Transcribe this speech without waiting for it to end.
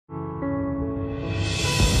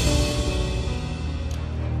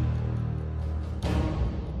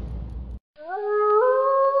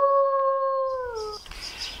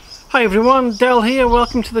Hi everyone, Del here,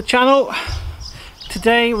 welcome to the channel.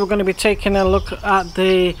 Today we're going to be taking a look at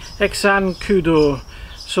the ESEE Zancudo.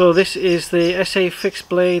 So this is the ESEE fixed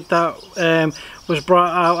blade that was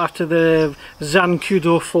brought out after the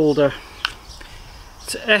Zancudo folder.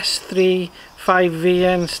 It's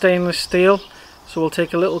S35VN Stainless steel. So we'll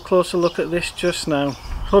take a little closer look at this just now.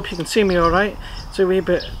 Hope you can see me alright. It's a wee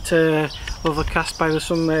bit overcast by the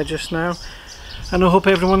sun there just now. And I hope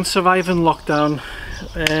everyone's surviving lockdown,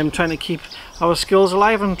 trying to keep our skills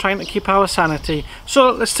alive and trying to keep our sanity.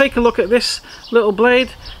 So let's take a look at this little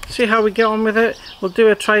blade, see how we get on with it. We'll do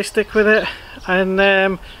a tri-stick with it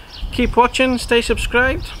and keep watching, stay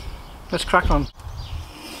subscribed. Let's crack on.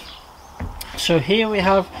 So here we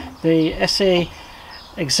have the ESEE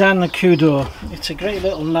Xancudo. It's a great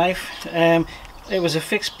little knife. It was a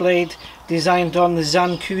fixed blade designed on the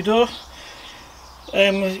Zancudo,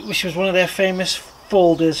 which was one of their famous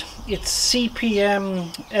folders. It's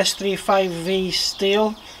CPM S35V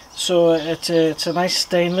steel, so it's a nice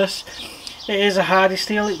stainless. It is a hardy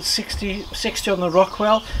steel. It's 60 on the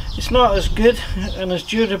Rockwell. It's not as good and as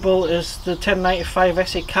durable as the 1095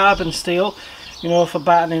 ESEE carbon steel, you know, for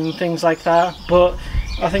batoning and things like that. But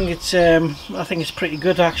I think it's pretty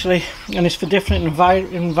good actually, and it's for different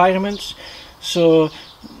environments. So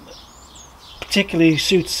particularly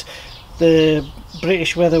suits the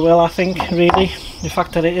British weather well, I think, really. The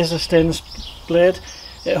fact that it is a stainless blade,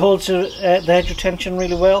 it holds the edge retention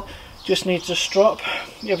really well. Just needs a strop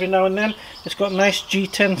every now and then. It's got nice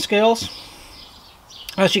G10 scales.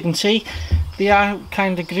 As you can see, they are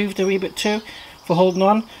kind of grooved a wee bit too for holding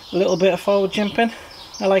on. A little bit of forward jimping.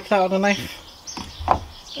 I like that on a knife.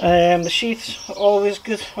 The sheaths are always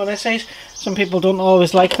good on ESEEs. Some people don't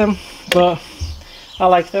always like them, but I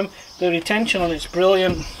like them. The retention on it's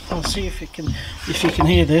brilliant. I'll see if you can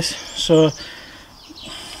hear this. So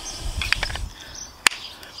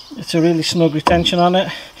it's a really snug retention on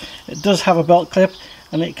it. It does have a belt clip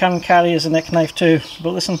and it can carry as a neck knife too.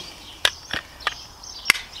 But listen,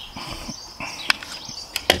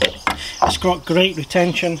 it's got great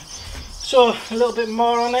retention. So a little bit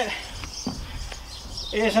more on it.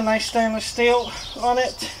 Here's a nice stainless steel on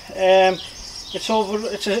it. It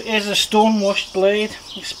is a stone washed blade,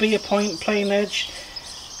 spear point, plain edge.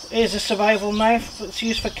 It is a survival knife. It's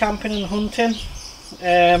used for camping and hunting.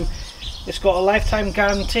 It's got a lifetime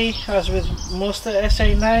guarantee, as with most of the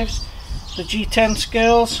ESEE knives. The G10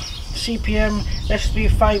 scales, CPM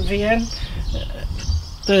S35VN,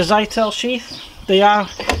 the Zytel sheath.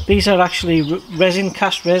 These are actually resin,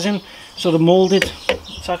 cast resin, so they're moulded.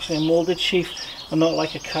 It's actually a moulded sheath and not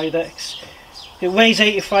like a Kydex. It weighs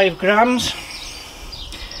 85 grams.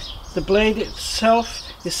 The blade itself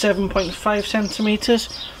is 7.5 centimeters.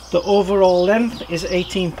 The overall length is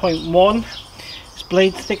 18.1. Its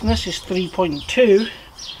blade thickness is 3.2,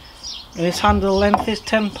 and its handle length is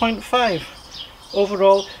 10.5.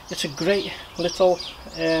 Overall, it's a great little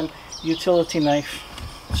utility knife.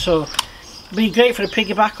 So, it'd be great for a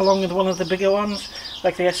piggyback along with one of the bigger ones,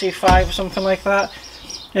 like the ESEE 5 or something like that.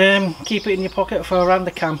 Keep it in your pocket for around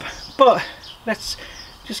the camp. But let's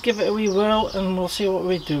just give it a wee whirl and we'll see what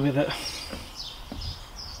we do with it.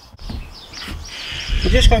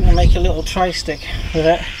 We're just going to make a little tri-stick with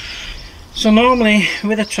it. So normally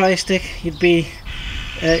with a tri-stick you'd be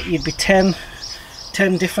 10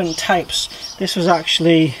 different types. This was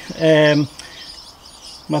actually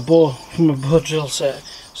my bow from a bow drill set.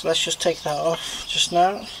 So let's just take that off just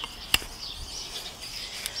now.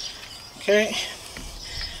 Okay,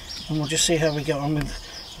 and we'll just see how we get on with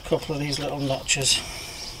a couple of these little notches.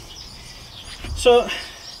 So,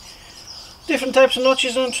 different types of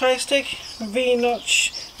notches on a tri-stick. V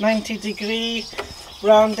notch, 90 degree,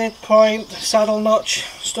 rounded point, saddle notch,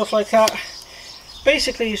 stuff like that.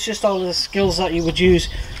 Basically it's just all the skills that you would use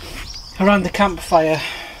around the campfire.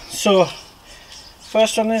 So,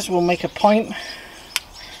 first one is we'll make a point.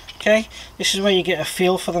 Okay, this is where you get a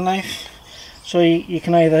feel for the knife. So you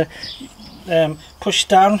can either push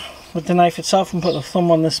down with the knife itself and put the thumb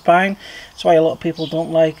on the spine. That's why a lot of people don't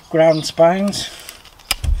like ground spines.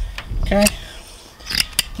 Okay,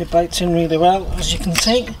 it bites in really well, as you can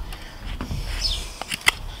see.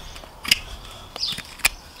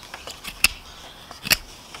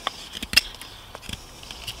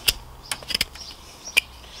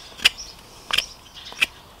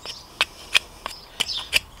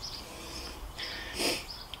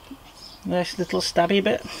 Nice little stabby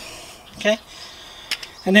bit. Okay,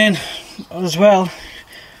 and then as well,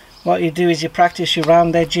 what you do is you practice your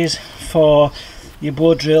round edges for your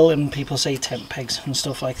bow drill, and people say tent pegs and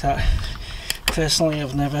stuff like that. Personally,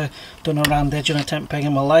 I've never done a round edge on a tent peg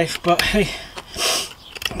in my life, but hey,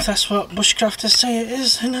 if that's what bushcrafters say it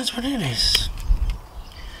is, then that's what it is.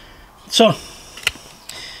 So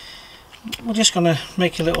we're just going to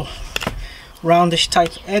make a little roundish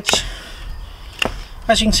type edge.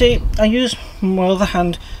 As you can see, I use my other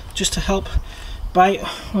hand just to help bite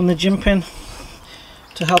on the gym pin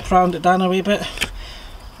to help round it down a wee bit.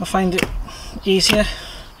 I find it easier,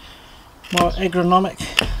 more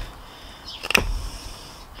ergonomic.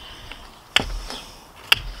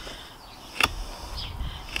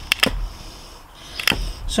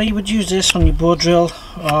 So you would use this on your bow drill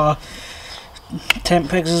or tent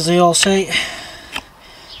pegs, as they all say.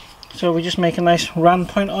 So we just make a nice round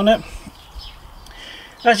point on it.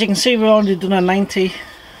 As you can see, we've already done a 90.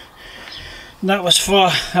 That was for,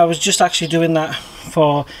 I was just actually doing that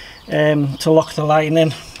for to lock the line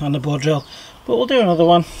in on the bow drill, but we'll do another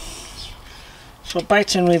one. So it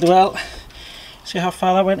bites in really well. See how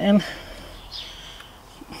far that went in,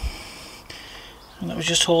 and that was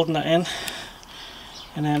just holding that in,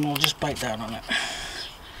 and then we'll just bite down on it.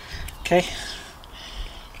 Okay.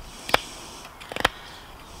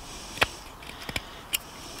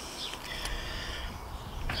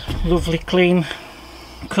 Lovely clean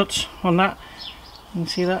cuts on that. You can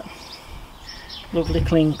see that. Lovely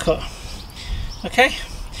clean cut. Okay.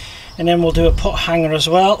 And then we'll do a pot hanger as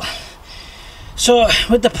well. So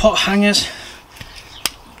with the pot hangers,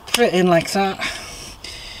 put it in like that,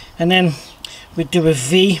 and then we do a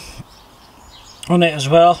V on it as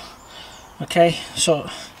well. Okay, so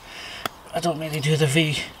I don't really do the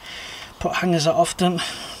V pot hangers that often,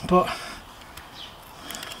 but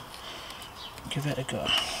give it a go.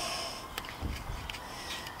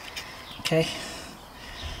 Okay.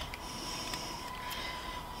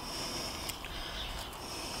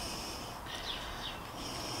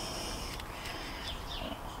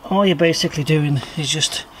 All you're basically doing is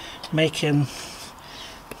just making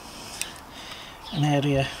an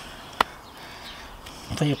area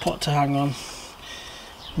for your pot to hang on,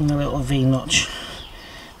 and a little V notch,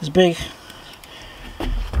 as big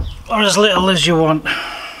or as little as you want.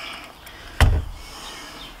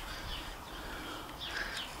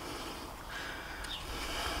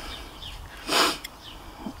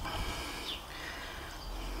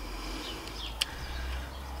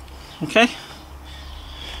 Okay,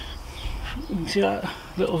 you can see that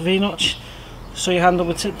little V notch, so your handle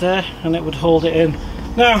would sit there and it would hold it in.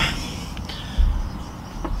 Now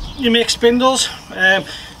you make spindles, you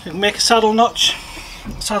can make a saddle notch.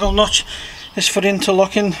 Saddle notch is for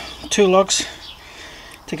interlocking two logs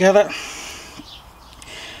together,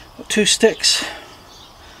 2 sticks.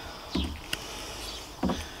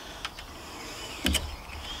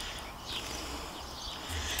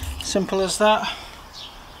 Simple as that.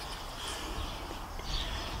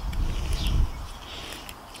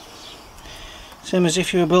 Same as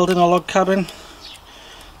if you were building a log cabin,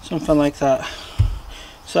 something like that.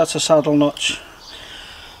 So that's a saddle notch.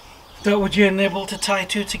 That would you enable to tie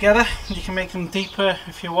 2 together. You can make them deeper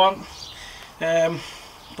if you want,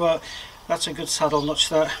 but that's a good saddle notch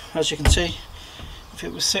there. As you can see, if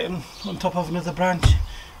it was sitting on top of another branch,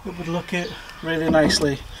 it would look it really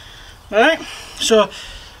nicely. Alright, so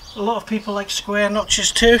a lot of people like square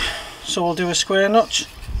notches too, so we'll do a square notch.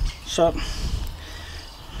 So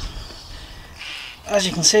as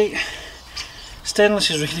you can see, stainless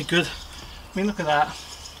is really good. I mean, look at that,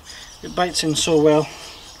 it bites in so well.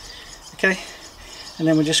 Okay, and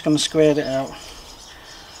then we're just going to square it out.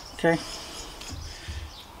 Okay,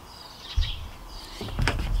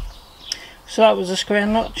 so that was a square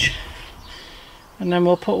notch, and then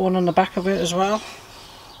we'll put one on the back of it as well.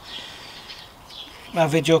 My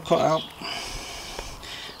video cut out,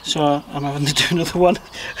 so I'm having to do another one.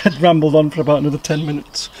 I'd rambled on for about another 10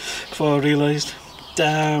 minutes before I realised.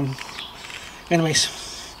 Anyways,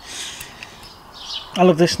 I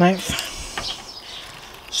love this knife,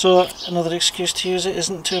 so another excuse to use it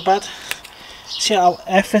isn't too bad. See how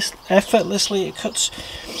effortlessly it cuts,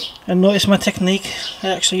 and notice my technique. I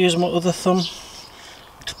actually use my other thumb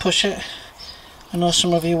to push it. I know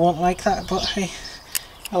some of you won't like that, but hey,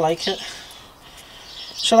 I like it.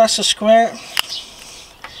 So that's a square.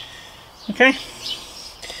 Okay,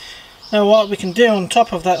 now what we can do on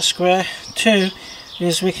top of that square too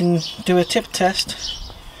is we can do a tip test.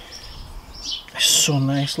 It's so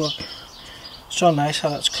nice, look, so nice how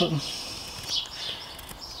that's cutting.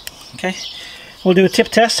 Okay, we'll do a tip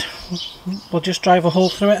test. We'll just drive a hole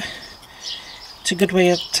through it. It's a good way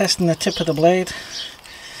of testing the tip of the blade.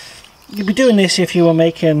 You'd be doing this if you were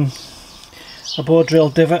making a bow drill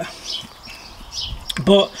divot,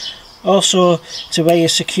 but also to where you're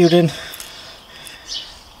securing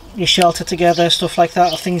your shelter together, stuff like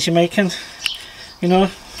that, or things you're making, you know.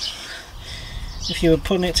 if you were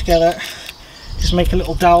putting it together, just make a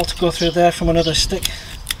little dowel to go through there from another stick.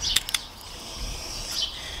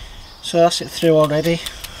 So that's it through already.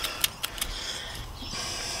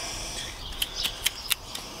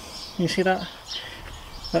 You see that?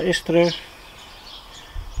 That is through.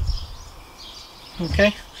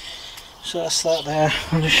 Okay, so that's that there.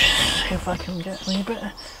 I'll just see if I can get a wee bit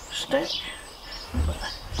of stick.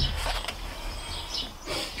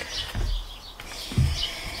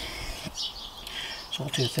 It's all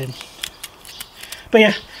too thin. But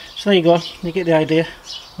yeah, so there you go, you get the idea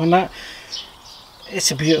on that.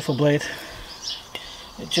 It's a beautiful blade.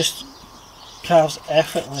 It just carves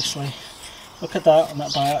effortlessly. Look at that on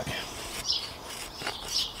that bark.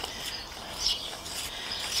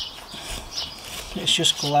 It's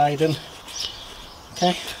just gliding.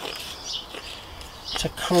 Okay, it's a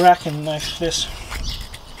cracking knife, this.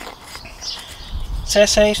 It's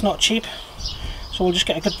ESEE, it's not cheap, so we'll just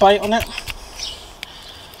get a good bite on it.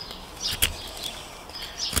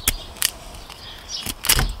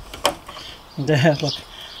 And there, look,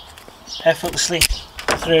 effortlessly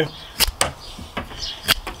through.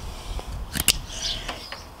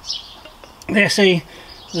 The ESEE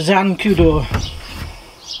Zancudo.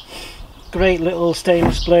 Great little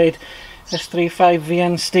stainless blade,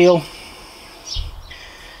 S35VN steel.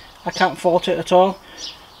 I can't fault it at all.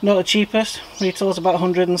 Not the cheapest, retails about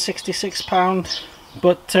 £166,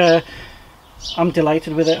 but I'm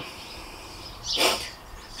delighted with it.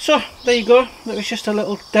 So there you go, that was just a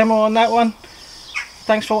little demo on that one.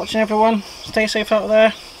 Thanks for watching everyone, stay safe out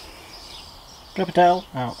there. Ripper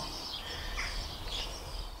out.